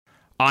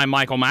I'm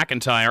Michael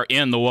McIntyre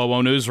in the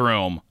WOWO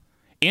newsroom.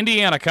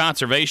 Indiana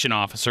conservation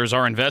officers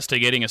are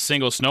investigating a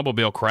single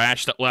snowmobile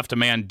crash that left a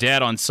man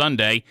dead on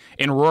Sunday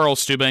in rural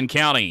Steuben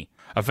County.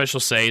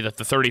 Officials say that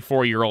the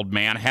 34-year-old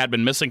man had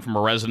been missing from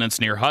a residence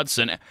near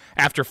Hudson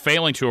after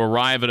failing to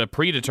arrive at a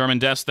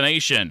predetermined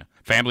destination.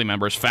 Family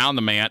members found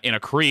the man in a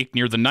creek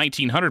near the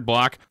 1900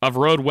 block of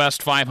Road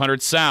West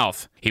 500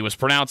 South. He was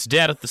pronounced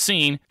dead at the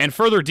scene, and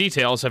further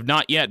details have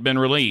not yet been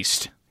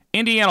released.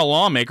 Indiana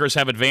lawmakers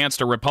have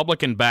advanced a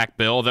Republican-backed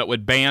bill that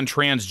would ban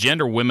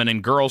transgender women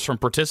and girls from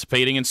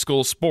participating in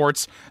school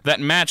sports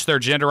that match their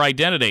gender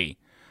identity.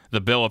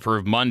 The bill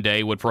approved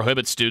Monday would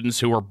prohibit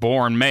students who were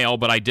born male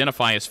but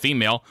identify as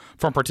female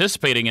from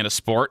participating in a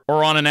sport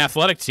or on an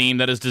athletic team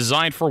that is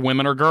designed for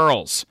women or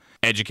girls.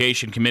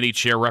 Education Committee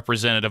Chair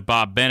Representative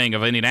Bob Benning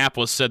of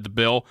Indianapolis said the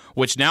bill,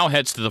 which now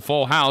heads to the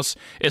full House,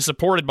 is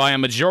supported by a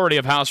majority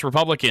of House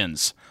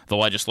Republicans. The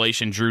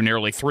legislation drew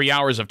nearly 3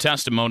 hours of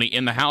testimony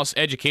in the House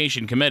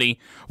Education Committee,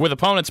 with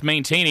opponents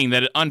maintaining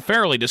that it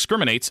unfairly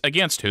discriminates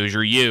against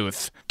Hoosier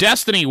youth.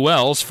 Destiny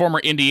Wells, former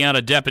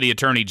Indiana Deputy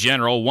Attorney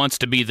General, wants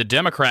to be the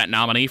Democrat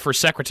nominee for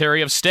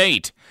Secretary of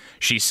State.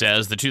 She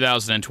says the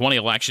 2020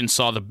 election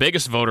saw the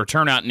biggest voter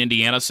turnout in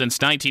Indiana since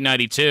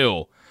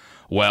 1992.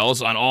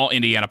 Wells, on All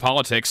Indiana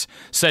Politics,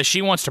 says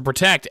she wants to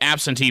protect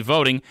absentee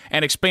voting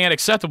and expand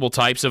acceptable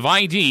types of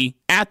ID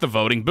at the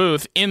voting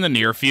booth in the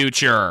near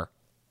future.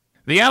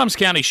 The Adams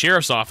County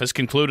Sheriff's Office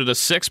concluded a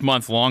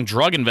 6-month-long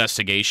drug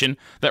investigation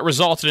that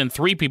resulted in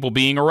 3 people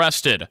being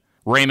arrested.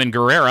 Raymond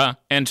Guerrera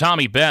and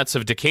Tommy Betts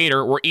of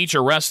Decatur were each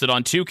arrested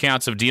on 2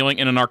 counts of dealing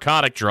in a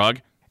narcotic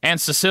drug,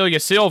 and Cecilia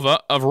Silva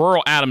of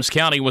rural Adams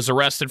County was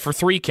arrested for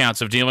 3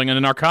 counts of dealing in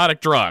a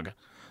narcotic drug.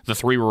 The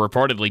 3 were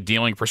reportedly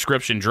dealing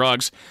prescription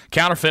drugs,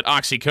 counterfeit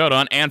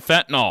oxycodone, and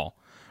fentanyl.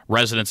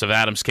 Residents of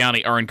Adams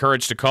County are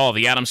encouraged to call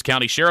the Adams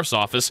County Sheriff's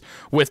Office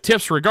with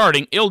tips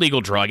regarding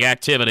illegal drug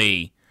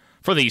activity.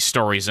 For these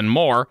stories and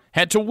more,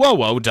 head to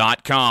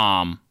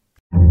WOWO.com.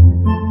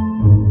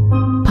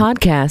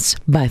 Podcasts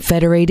by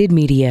Federated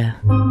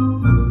Media.